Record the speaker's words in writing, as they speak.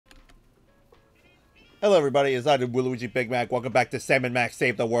Hello everybody, it's I, Waluigi Big Mac. Welcome back to Salmon Max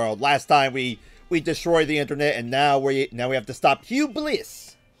Save the World. Last time we destroyed the internet, and now we have to stop Hugh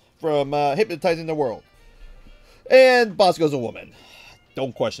Bliss from hypnotizing the world. And Bosco's a woman.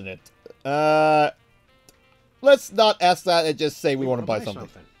 Don't question it. Let's not ask that and just say we want to buy something.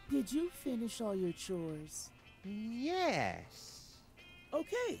 Did you finish all your chores? Yes.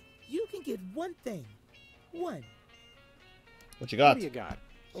 Okay, you can get one thing. One. What you got? What do you got?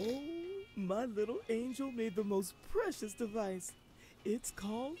 Oh, my little angel made the most precious device. It's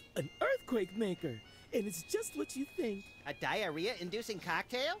called an earthquake maker, and it's just what you think. A diarrhea-inducing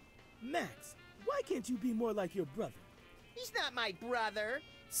cocktail? Max, why can't you be more like your brother? He's not my brother.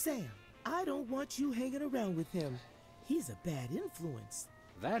 Sam, I don't want you hanging around with him. He's a bad influence.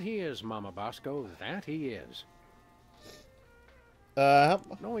 That he is, Mama Bosco, that he is.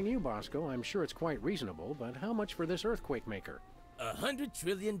 Knowing you, Bosco, I'm sure it's quite reasonable, but how much for this earthquake maker? $100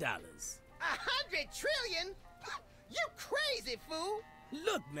 trillion. 100 trillion? You crazy fool!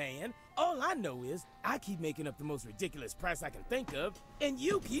 Look, man, all I know is I keep making up the most ridiculous price I can think of, and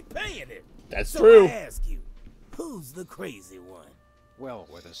you keep paying it. That's so true. I ask you, who's the crazy one? Well,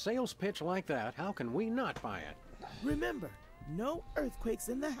 with a sales pitch like that, how can we not buy it? Remember, no earthquakes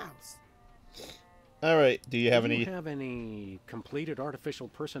in the house. All right. Do you have any? Do you have any completed artificial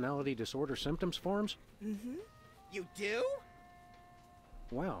personality disorder symptoms forms? Mm-hmm. You do?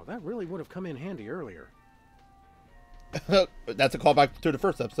 Wow, that really would have come in handy earlier. That's a callback to the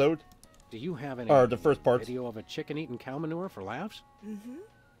first episode. Do you have any Or the first part. video of a chicken eating cow manure for laughs? Mm-hmm.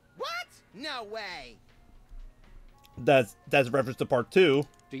 What? No way. That's reference to part 2.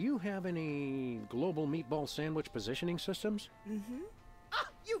 Do you have any global meatball sandwich positioning systems? Mm-hmm. Oh,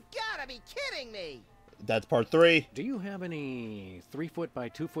 you gotta be kidding me. That's part 3. Do you have any 3-foot by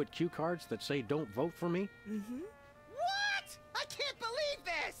 2-foot cue cards that say "Don't vote for me"? Mm-hmm. What? I can't believe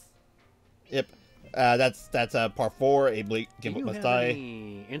this. Yep. That's part 4. A bleak Do gimlet you must have die.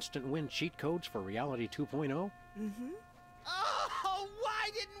 any instant win cheat codes for Reality 2.0? Mm-hmm. Oh, why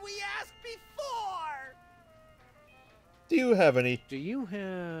didn't we ask before? Do you have any? Do you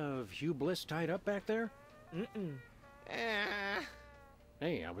have Hugh Bliss tied up back there? Mm-mm.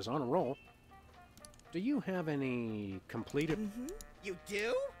 Hey, I was on a roll. Do you have any completed... Mm-hmm. You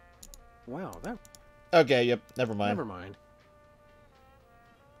do? Wow, that... Okay. Yep. Never mind. Never mind.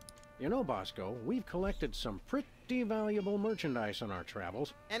 You know, Bosco, we've collected some pretty valuable merchandise on our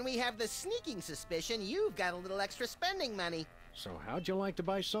travels. And we have the sneaking suspicion you've got a little extra spending money. So how'd you like to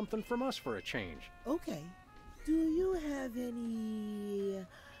buy something from us for a change? Okay. Do you have any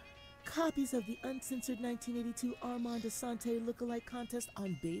copies of the uncensored 1982 Armand Asante lookalike contest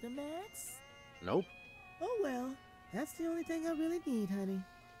on Betamax? Nope. Oh well, that's the only thing I really need, honey.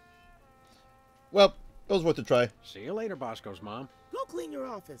 Well, it was worth a try. See you later, Bosco's mom. Go clean your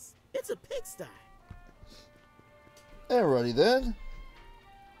office. It's a pigsty. Alrighty then.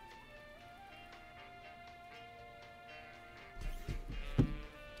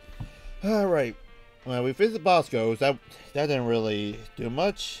 Alright. Well, we visited Bosco's. That didn't really do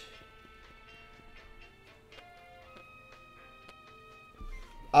much.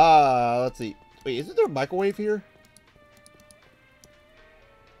 Let's see. Wait, isn't there a microwave here?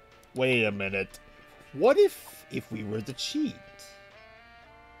 Wait a minute. What if we were to cheat?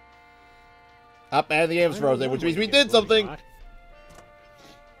 Up and the game's frozen, which means we did something.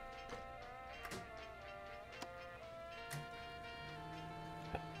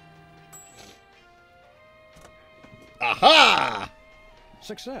 Aha!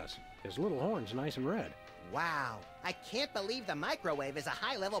 Success. His little horn's nice and red. Wow, I can't believe the microwave is a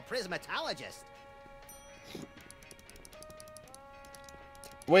high-level prismatologist.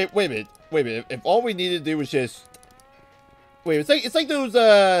 Wait a minute. If all we needed to do was just... Wait, it's like those,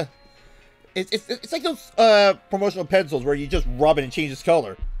 It's like those, promotional pencils where you just rub it and change its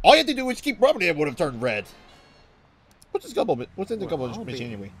color. All you have to do is keep rubbing it, it would have turned red. What's in the gumball machine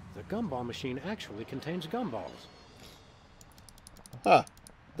anyway? The gumball machine actually contains gumballs. Huh.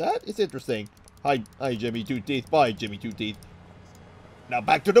 That is interesting. Hi, Jimmy Two Teeth. Bye, Jimmy Two Teeth. Now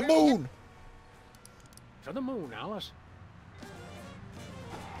back to the moon! To the moon, Alice.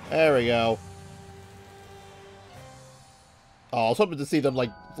 There we go. Oh, I was hoping to see them,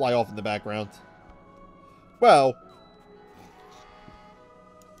 like, fly off in the background. Well,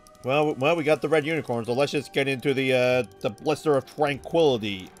 we got the red unicorn, so let's just get into the blister of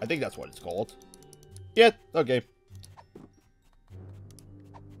tranquility. I think that's what it's called. Yeah, okay.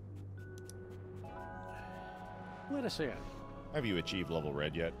 Let us in. Have you achieved level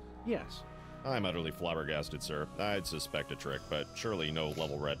red yet? Yes. I'm utterly flabbergasted, sir. I'd suspect a trick, but surely no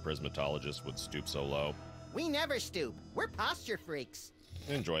level red prismatologist would stoop so low. We never stoop. We're posture freaks.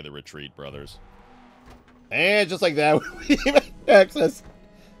 Enjoy the retreat, brothers. And just like that, we have access.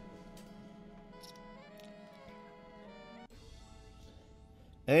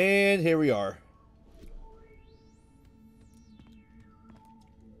 And here we are.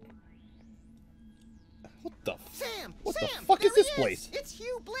 What the? Sam! What Sam, the fuck there is this he place? It's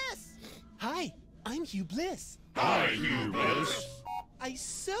Hugh Bliss! Hi, I'm Hugh Bliss. Hi, Hugh Bliss. I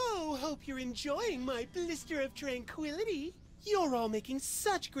so hope you're enjoying my blister of tranquility. You're all making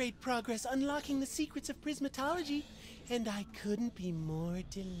such great progress unlocking the secrets of prismatology, and I couldn't be more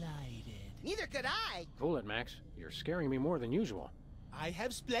delighted. Neither could I. Cool it, Max. You're scaring me more than usual. I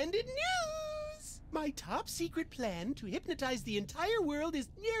have splendid news! My top secret plan to hypnotize the entire world is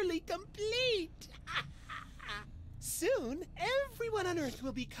nearly complete! Soon, everyone on Earth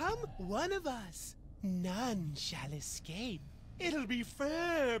will become one of us. None shall escape. It'll be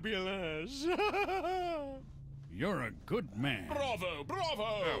fabulous! You're a good man. Bravo,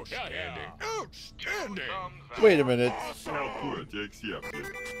 bravo! Outstanding. Outstanding! Wait a minute.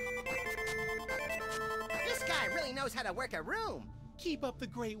 This guy really knows how to work a room. Keep up the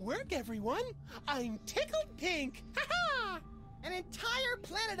great work, everyone! I'm tickled pink! Ha-ha! An entire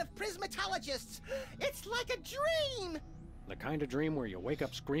planet of prismatologists. It's like a dream. The kind of dream where you wake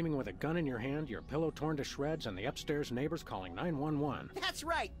up screaming with a gun in your hand, your pillow torn to shreds, and the upstairs neighbors calling 911. That's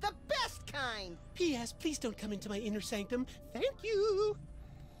right, the best kind. P.S. Please don't come into my inner sanctum. Thank you!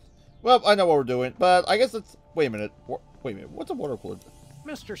 Well, I know what we're doing, but I guess it's... Wait a minute. Wait a minute. What's a water cooler?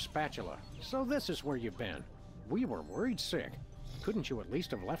 Mr. Spatula, so this is where you've been. We were worried sick. Couldn't you at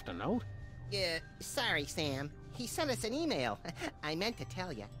least have left a note? Sorry, Sam. He sent us an email. I meant to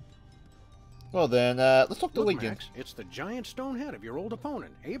tell you. Well then, let's talk to Look, Lincoln. Max, it's the giant stone head of your old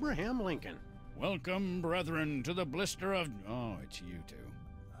opponent, Abraham Lincoln. Welcome, brethren, to the blister of... Oh, it's you two.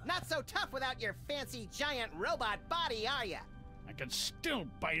 Not so tough without your fancy giant robot body, are ya? I could still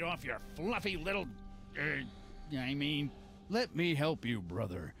bite off your fluffy little... let me help you,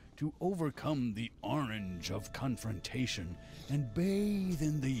 brother, to overcome the orange of confrontation and bathe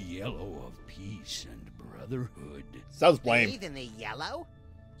in the yellow of peace and brotherhood. Sounds lame. Bathe in the yellow?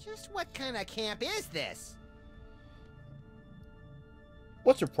 Just what kind of camp is this?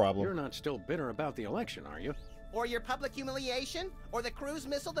 What's your problem? You're not still bitter about the election, are you? Or your public humiliation? Or the cruise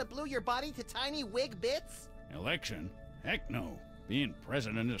missile that blew your body to tiny wig bits? Election? Heck no. Being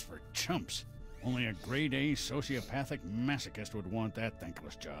president is for chumps. Only a grade A sociopathic masochist would want that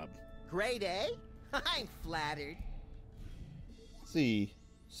thankless job. Grade A? I'm flattered. Let's see.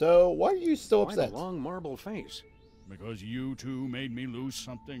 So, why are you still Why upset? the long marble face? Because you two made me lose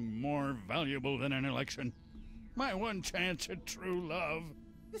something more valuable than an election. My one chance at true love.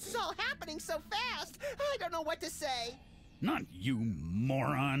 This is all happening so fast. I don't know what to say. Not you,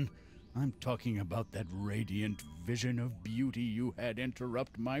 moron. I'm talking about that radiant vision of beauty you had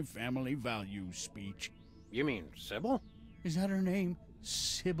interrupt my family values speech. You mean Sybil? Is that her name?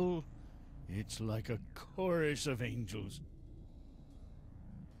 Sybil? It's like a chorus of angels.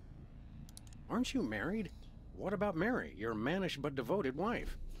 Aren't you married? What about Mary, your mannish but devoted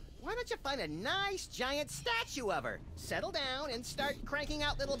wife? Why don't you find a nice giant statue of her? Settle down and start cranking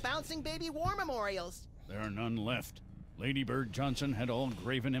out little bouncing baby war memorials. There are none left. Lady Bird Johnson had all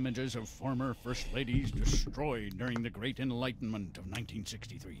graven images of former First Ladies destroyed during the Great Enlightenment of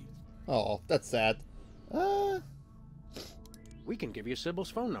 1963. Oh, that's sad. We can give you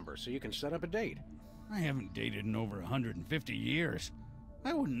Sybil's phone number so you can set up a date. I haven't dated in over 150 years.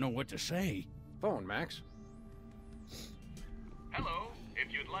 I wouldn't know what to say. Phone, Max. Hello.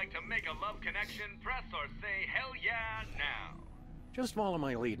 If you'd like to make a love connection, press or say hell yeah now. Just follow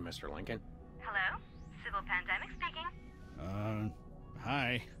my lead, Mr. Lincoln. Hello? Civil Pandemic speaking.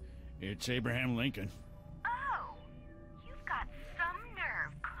 Hi. It's Abraham Lincoln. Oh, you've got some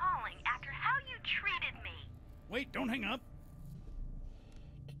nerve calling after how you treated me. Wait, don't hang up.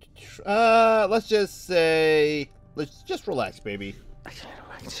 Let's just say... Let's just relax, baby.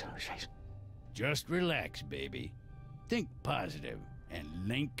 Just relax, baby. Think positive, and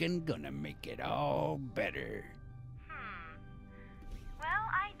Lincoln gonna make it all better. Well,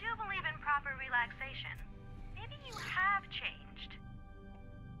 I do believe in proper relaxation. Maybe you have changed.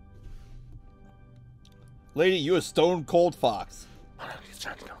 Lady, you a stone cold fox.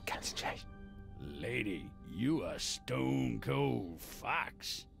 Lady, you a stone cold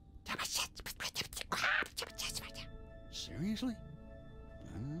fox. Seriously?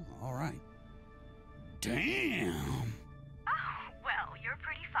 All right. Damn! Oh, well, you're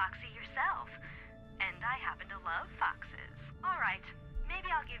pretty foxy yourself. And I happen to love foxes. All right, maybe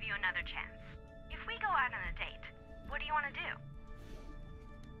I'll give you another chance. If we go out on a date, what do you want to do?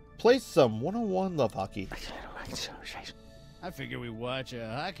 Play some one-on-one love hockey. I figure we watch a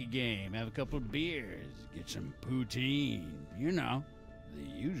hockey game, have a couple of beers, get some poutine. You know, the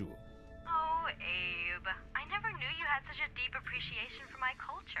usual. Oh, Abe. I never knew you had such a deep appreciation for my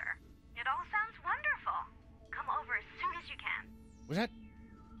culture. It all sounds wonderful. Come over as soon as you can. Was that...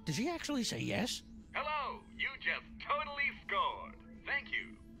 Did she actually say yes? Hello, you just totally scored. Thank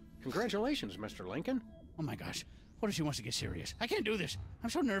you. Congratulations, Mr. Lincoln. Oh my gosh, what if she wants to get serious? I can't do this. I'm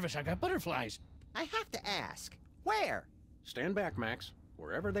so nervous, I got butterflies. I have to ask, where? Stand back, Max.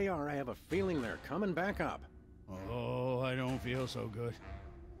 Wherever they are, I have a feeling they're coming back up. Oh, I don't feel so good.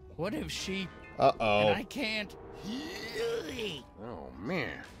 What if she... Uh-oh. And I can't... Oh,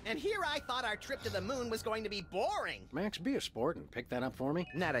 man. And here I thought our trip to the moon was going to be boring. Max, be a sport and pick that up for me.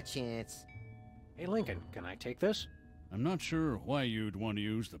 Not a chance. Hey, Lincoln, can I take this? I'm not sure why you'd want to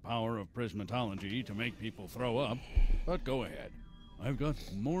use the power of prismatology to make people throw up, but go ahead. I've got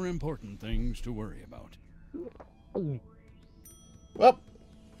more important things to worry about.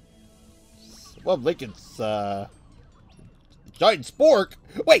 Well, Lincoln's, giant spork.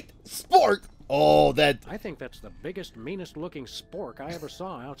 Wait, spork? Oh, that... I think that's the biggest, meanest-looking spork I ever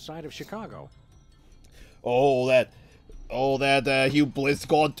saw outside of Chicago. Oh, that Hugh Bliss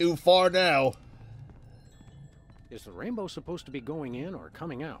gone too far now. Is the rainbow supposed to be going in or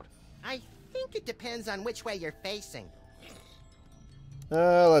coming out? I think it depends on which way you're facing.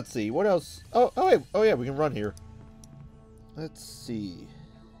 Let's see. What else? Oh, wait. Oh, yeah, we can run here. Let's see.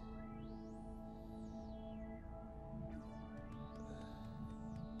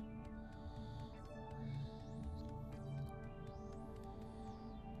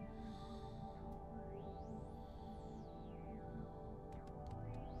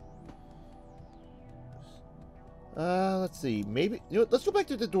 Let's see. Maybe... You know, let's go back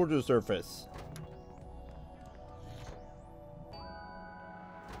to the door to the surface.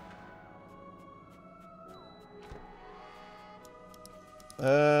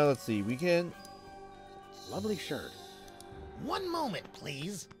 Let's see. We can... Lovely shirt. One moment,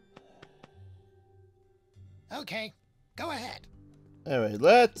 please. Okay, go ahead. Alright,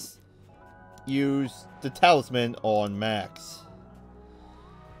 let's use the talisman on Max.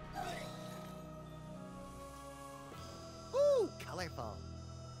 Ooh, colorful.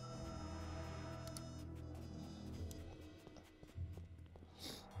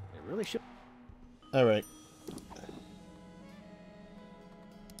 They really should... Alright.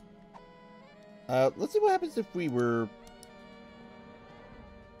 Let's see what happens if we were...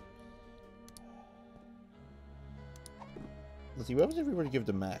 Let's see, what happens if we were to give it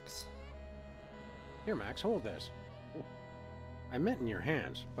to Max? Here, Max, hold this. I meant in your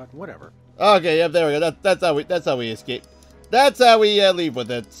hands, but whatever. Okay, yep, there we go. That's how we escape. That's how we leave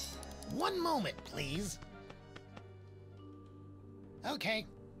with it. One moment, please. Okay,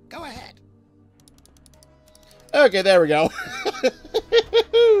 go ahead. Okay, there we go.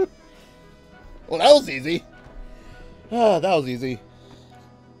 Well, that was easy. Oh, that was easy.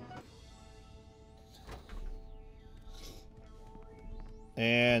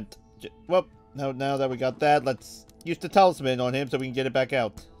 And, well, now that we got that, let's use the talisman on him so we can get it back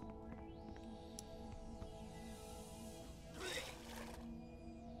out.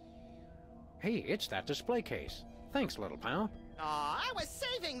 Hey, it's that display case. Thanks, little pal. Aw, I was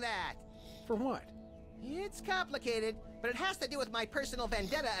saving that. For what? It's complicated, but it has to do with my personal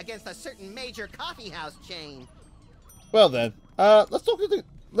vendetta against a certain major coffeehouse chain. Well then, let's talk to the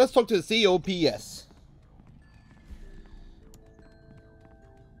COPS.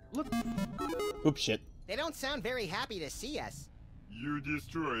 Look. Oops, shit. They don't sound very happy to see us. You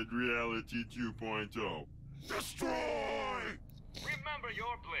destroyed Reality 2.0. Destroy! Remember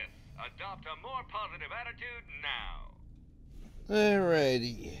your bliss. Adopt a more positive attitude now.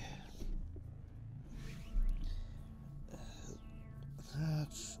 Alrighty.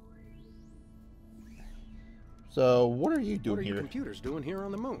 So, what are you doing What are here? you computers doing here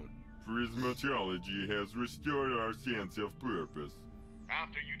on the moon? Prismatology has restored our sense of purpose.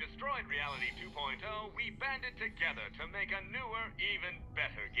 After you destroyed Reality 2.0, we banded together to make a newer, even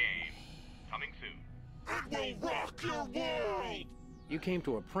better game. Coming soon. It will rock your world! You came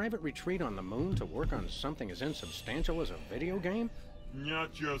to a private retreat on the moon to work on something as insubstantial as a video game?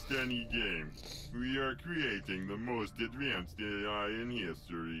 Not just any game. We are creating the most advanced AI in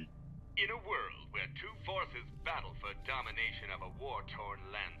history. In a world where two forces battle for domination of a war-torn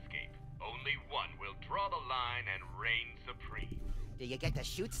landscape, only one will draw the line and reign supreme. Do you get to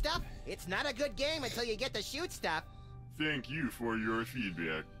shoot stuff? It's not a good game until you get to shoot stuff. Thank you for your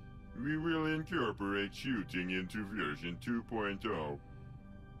feedback. We will incorporate shooting into version 2.0.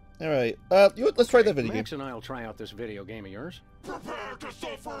 Alright, you know what, let's try that video game. Max and I'll try out this video game of yours. Prepare to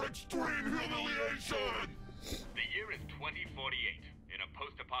suffer extreme humiliation! The year is 2048. In a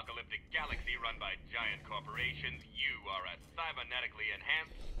post-apocalyptic galaxy run by giant corporations, you are a cybernetically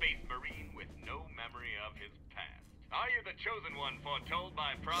enhanced space marine with no memory of his past. Are you the chosen one foretold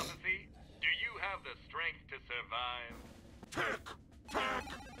by prophecy? Do you have the strength to survive?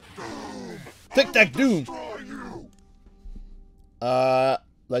 Tic-Tac-Doom! Tic-Tac-Doom! Destroy you!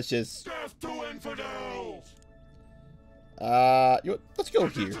 Let's just... Death to infidels! let's go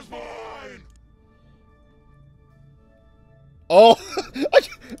here. This is mine! Oh!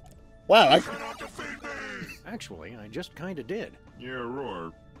 Wow, You cannot defeat me! Actually, I just kinda did. Yeah,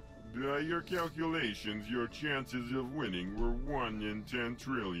 Roar. By your calculations, your chances of winning were 1 in 10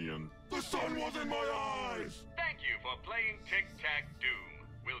 trillion. The sun was in my eyes! Thank you for playing Tic-Tac-Doom.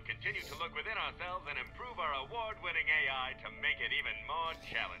 We'll continue to look within ourselves and improve our award-winning AI to make it even more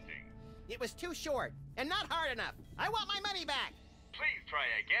challenging. It was too short and not hard enough. I want my money back. Please try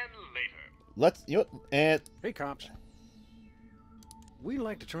again later. let's, and... Hey, cops. We'd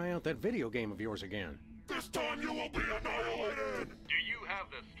like to try out that video game of yours again. This time you will be annihilated! Do you have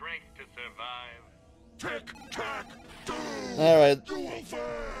the strength to survive? Tic-Tac-Doom! Alright. You will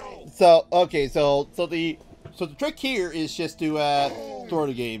fail! So, okay, so the trick here is just to, throw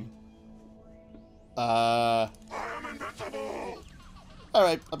the game. I am invincible!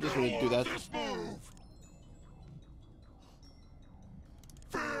 Alright, I'm just gonna do that. This move!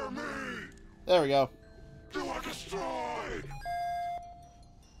 Fear me! There we go. You are destroyed!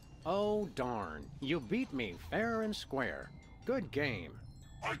 Oh, darn. You beat me fair and square. Good game.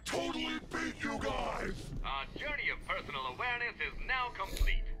 I totally beat you guys! Our journey of personal awareness is now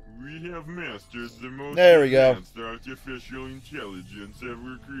complete. We have mastered the most There we go. advanced artificial intelligence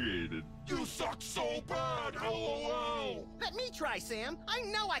ever created. You suck so bad, LOL! Let me try, Sam. I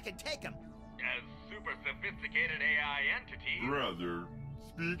know I can take him. As super sophisticated AI entities... Rather,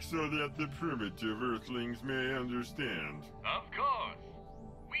 speak so that the primitive Earthlings may understand. Of course.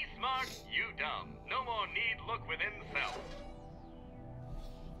 We smart, you dumb. No more need look within self.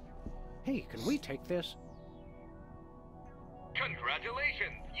 Hey, can we take this?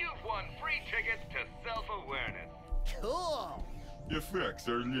 Congratulations! You've won free tickets to self-awareness. Cool. Effects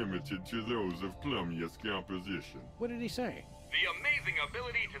are limited to those of plummeous composition. What did he say? The amazing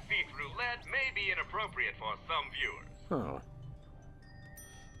ability to see through lead may be inappropriate for some viewers.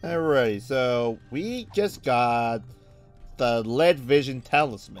 Huh. Alright, so we just got the lead vision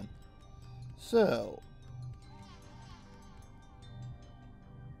talisman. So...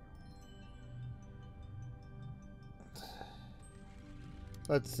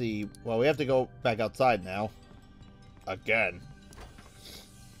 let's see. Well, we have to go back outside now. Again.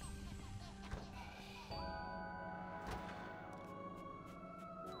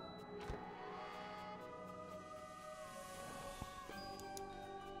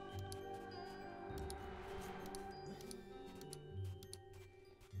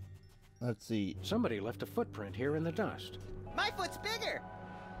 Let's see. Somebody left a footprint here in the dust. My foot's bigger.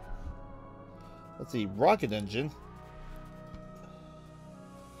 Let's see. Rocket engine.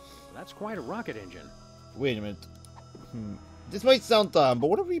 That's quite a rocket engine. Wait a minute. This might sound dumb,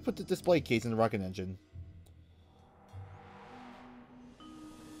 but what if we put the display case in the rocket engine?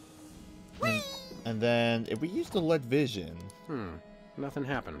 And then, if we use the lead vision... Nothing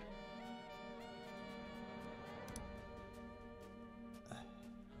happened.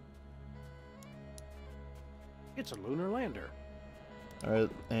 It's a lunar lander.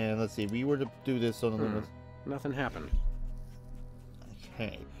 Alright, and let's see. We were to do this on the lunar... Nothing happened.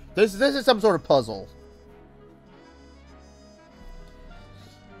 Okay. This is some sort of puzzle.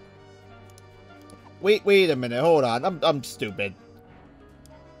 Wait a minute. Hold on. I'm stupid.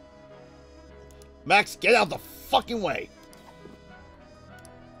 Max, get out the fucking way.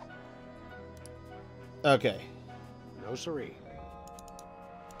 Okay. No siree.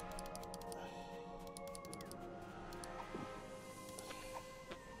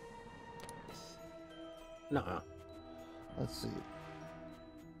 Nuh-uh. Let's see.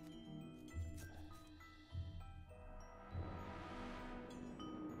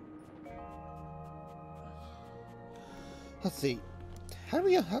 Let's see. How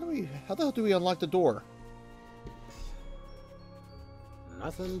the hell do we unlock the door?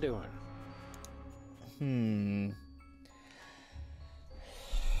 Nothing doing.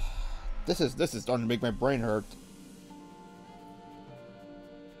 This is starting to make my brain hurt.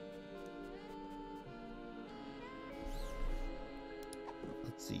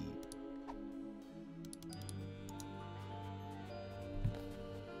 Let's see.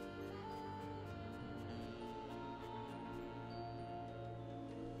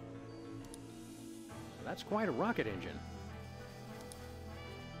 That's quite a rocket engine.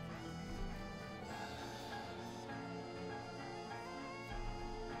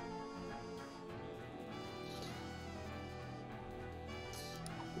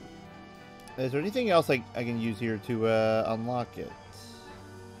 Is there anything else I can use here to unlock it?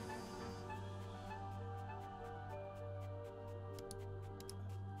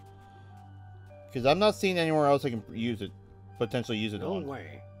 Because I'm not seeing anywhere else I can use it, potentially use it on. No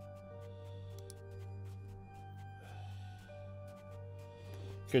way.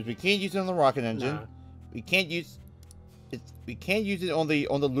 Because we can't use it on the rocket engine. Nah. We can't use it. We can't use it on the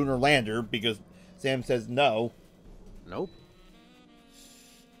lunar lander because Sam says no. Nope.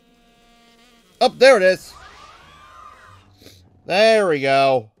 Oh, there it is. There we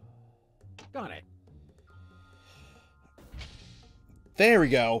go. Got it. There we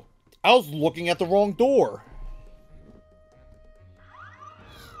go. I was looking at the wrong door.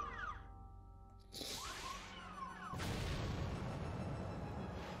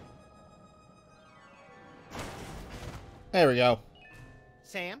 There we go.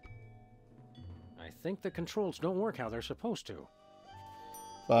 Sam? I think the controls don't work how they're supposed to.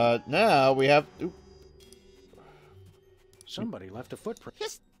 But now we have... Oop, Somebody left a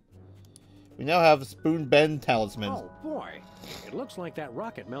footprint. we now have a spoon bend talisman. Oh, boy. It looks like that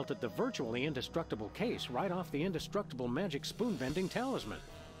rocket melted the virtually indestructible case right off the indestructible magic spoon-bending talisman.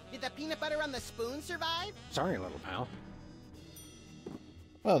 Did the peanut butter on the spoon survive? Sorry, little pal.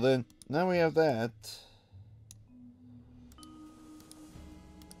 Well then, now we have that.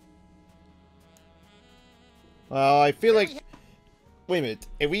 Well, I feel like... Wait a minute.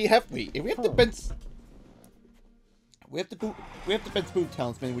 If we have to bend... We have to bend spoon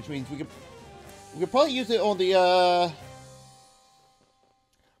talisman, which means we could probably use it on the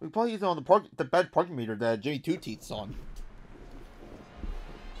we could probably use it on the bed parking meter that Jimmy Two Teeth's on.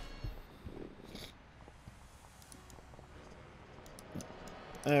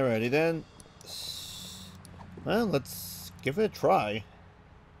 Alrighty then. Well, let's give it a try.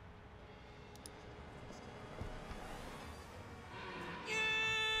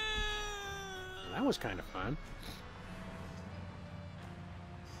 That was kind of fun.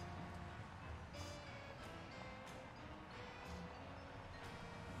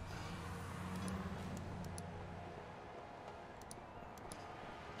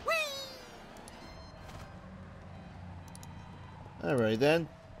 Alright then.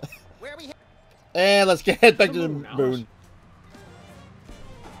 Where are we? And let's get back to the moon.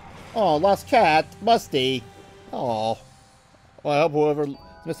 Oh, lost cat, Musty. Oh. Well, I hope whoever's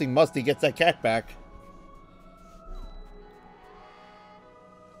missing Musty gets that cat back.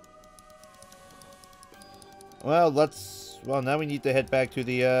 Well, well, now we need to head back to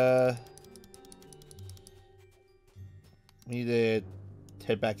the, we need to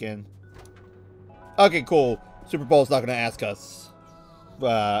head back in. Okay, cool. Super Bowl's not going to ask us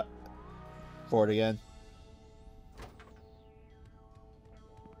for it again.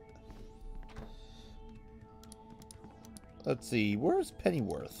 Let's see, where's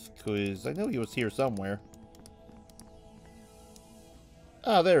Pennyworth? Because I know he was here somewhere.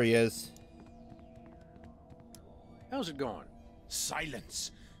 Oh, there he is. How's it going? Silence.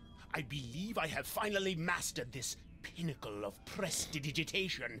 I believe I have finally mastered this pinnacle of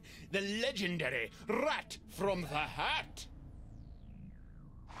prestidigitation, the legendary Rat from the Hat.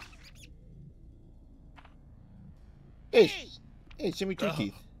 Hey, Jimmy Two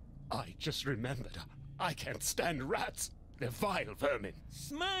Teeth. I just remembered. I can't stand rats. They're vile vermin.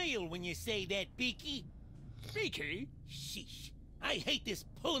 Smile when you say that, Beaky. Beaky? Sheesh. I hate this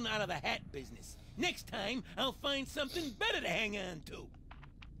pulling out of the hat business. Next time, I'll find something better to hang on to.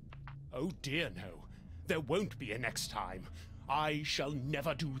 Oh dear no. There won't be a next time. I shall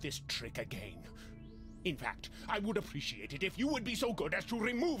never do this trick again. In fact, I would appreciate it if you would be so good as to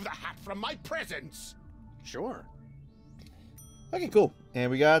remove the hat from my presence. Sure. Okay, cool.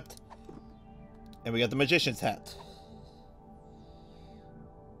 And we got the magician's hat.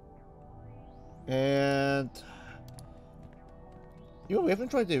 And you know, we haven't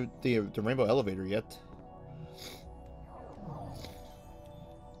tried the rainbow elevator yet.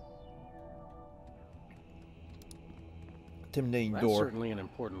 Intimidating That's door. certainly an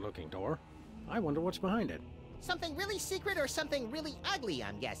important looking door. I wonder what's behind it. Something really secret or something really ugly,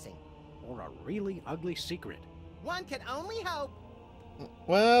 I'm guessing. Or a really ugly secret. One can only hope.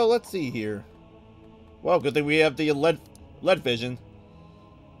 Well, let's see here. Well, good thing we have the lead vision.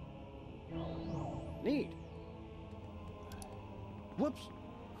 Neat. Whoops.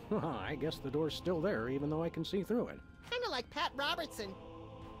 I guess the door's still there, even though I can see through it. Kinda like Pat Robertson.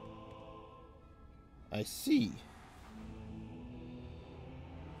 I see.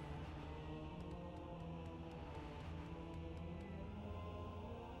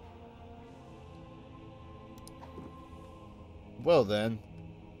 Well then.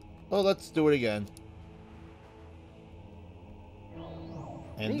 Well, let's do it again.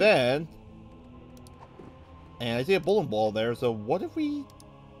 And then And I see a bowling ball there, so what if we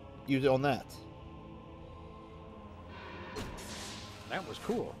use it on that? That was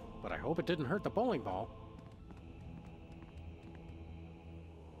cool, but I hope it didn't hurt the bowling ball.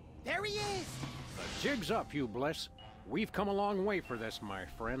 There he is! The jig's up, you Bliss. We've come a long way for this, my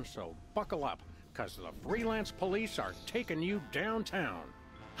friend, so buckle up, because the freelance police are taking you downtown.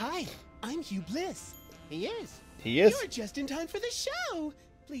 Hi, I'm Hugh Bliss. He is. He is? You're just in time for the show.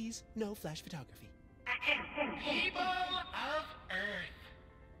 Please, no flash photography. People of Earth.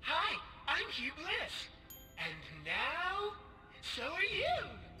 Hi, I'm Hugh Bliss. And now, so are you.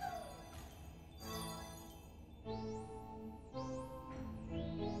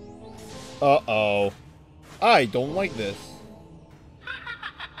 Uh-oh. I don't like this.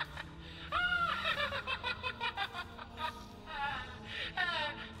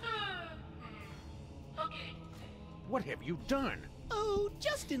 Okay. What have you done? Oh,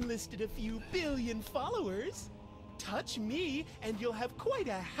 just enlisted a few billion followers. Touch me, and you'll have quite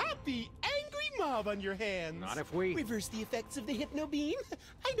a happy, angry mob on your hands. Not if we... Reverse the effects of the hypno beam?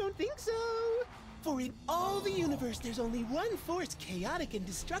 I don't think so. For in all the universe, there's only one force chaotic and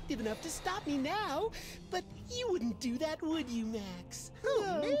destructive enough to stop me now. But you wouldn't do that, would you, Max?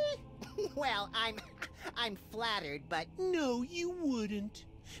 Who, me? Well, I'm flattered, but... No, you wouldn't.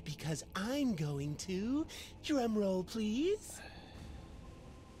 Because I'm going to... Drum roll, please.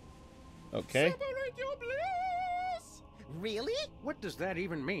 Okay. Separate your bliss! Really? What does that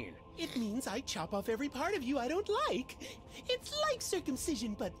even mean? It means I chop off every part of you I don't like. It's like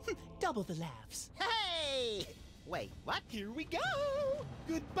circumcision, but double the laughs. Hey! Wait, what? Here we go!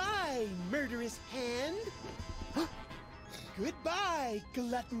 Goodbye, murderous hand. Goodbye,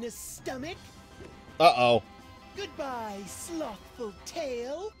 gluttonous stomach. Uh-oh. Goodbye, slothful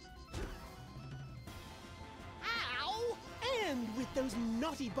tail. Ow! And with those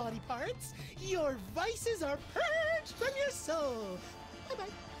naughty body parts, your vices are purged from your soul. Bye-bye.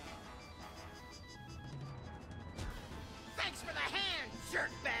 Thanks for the hand,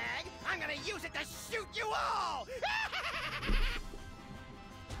 jerkbag! I'm gonna use it to shoot you all!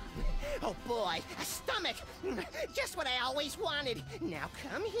 Oh boy, a stomach! Just what I always wanted. Now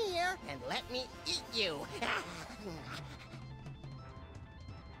come here and let me eat you.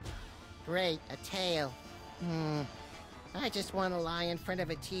 Great, a tail. I just want to lie in front of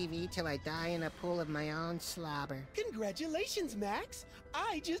a TV till I die in a pool of my own slobber. Congratulations, Max.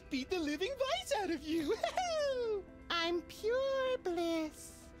 I just beat the living vice out of you. I'm pure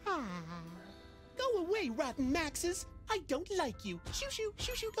bliss. Ah. Go away, rotten Maxes. I don't like you. Shoo, shoo,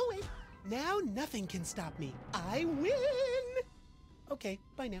 shoo, shoo, go away. Now nothing can stop me. I win. Okay,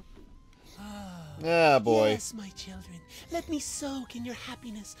 bye now. Ah, boy. Yes, my children. Let me soak in your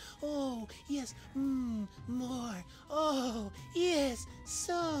happiness. Oh, yes. More. Oh, yes.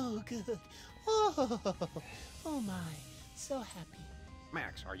 So good. Oh my. So happy.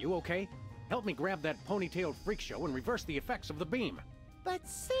 Max, are you okay? Help me grab that ponytailed freak show and reverse the effects of the beam. But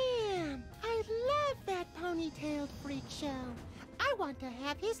Sam, I love that ponytailed freak show. I want to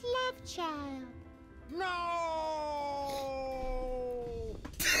have his love child. No!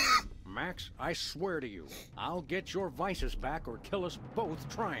 Max, I swear to you, I'll get your vices back or kill us both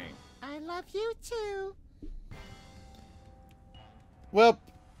trying. I love you too. Well,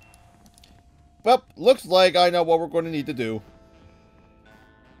 looks like I know what we're going to need to do.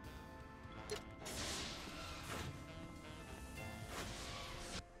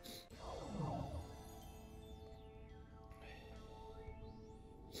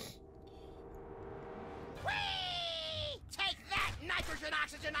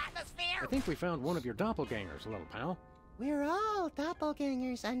 I think we found one of your doppelgangers, little pal. We're all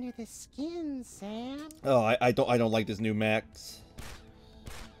doppelgangers under the skin, Sam. Oh, I don't like this new Max.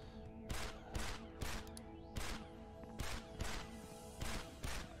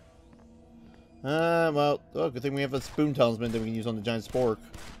 Well, good thing we have a spoon talisman that we can use on the giant spork.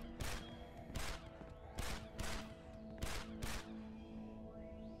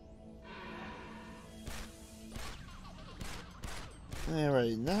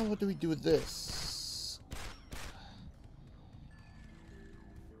 Alright, now what do we do with this?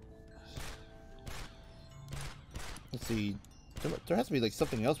 Let's see. There has to be like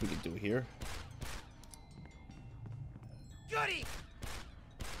something else we can do here. Goody!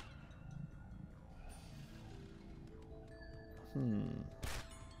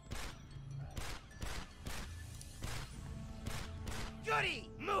 Goody!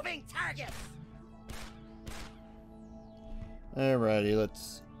 Moving targets! Alrighty,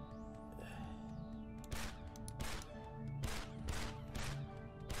 let's...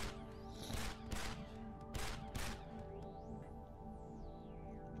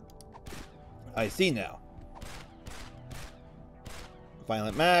 I see now.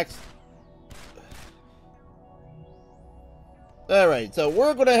 Violent Max. Alright, so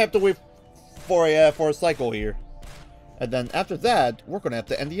we're gonna have to wait for a cycle here. And then after that, we're gonna have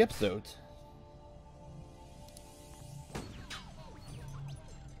to end the episode.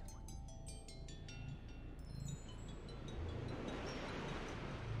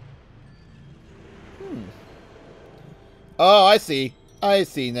 Oh, I see. I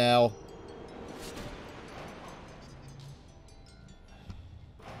see now.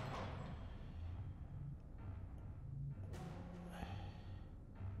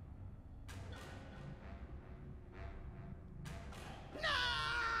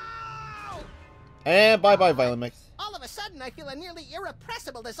 And bye-bye, Violent Mix. All of a sudden, I feel a nearly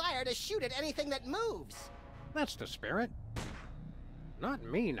irrepressible desire to shoot at anything that moves. That's the spirit. Not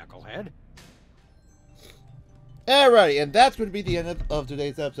me, Knucklehead. Alrighty, and that's going to be the end of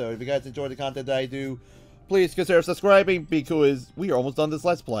today's episode. If you guys enjoyed the content that I do, please consider subscribing because we are almost done this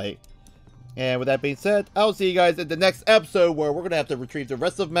Let's Play. And with that being said, I'll see you guys in the next episode where we're going to have to retrieve the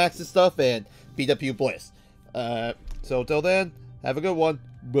rest of Max's stuff and beat up you Bliss. So till then, have a good one.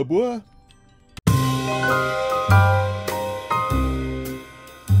 Bye-bye.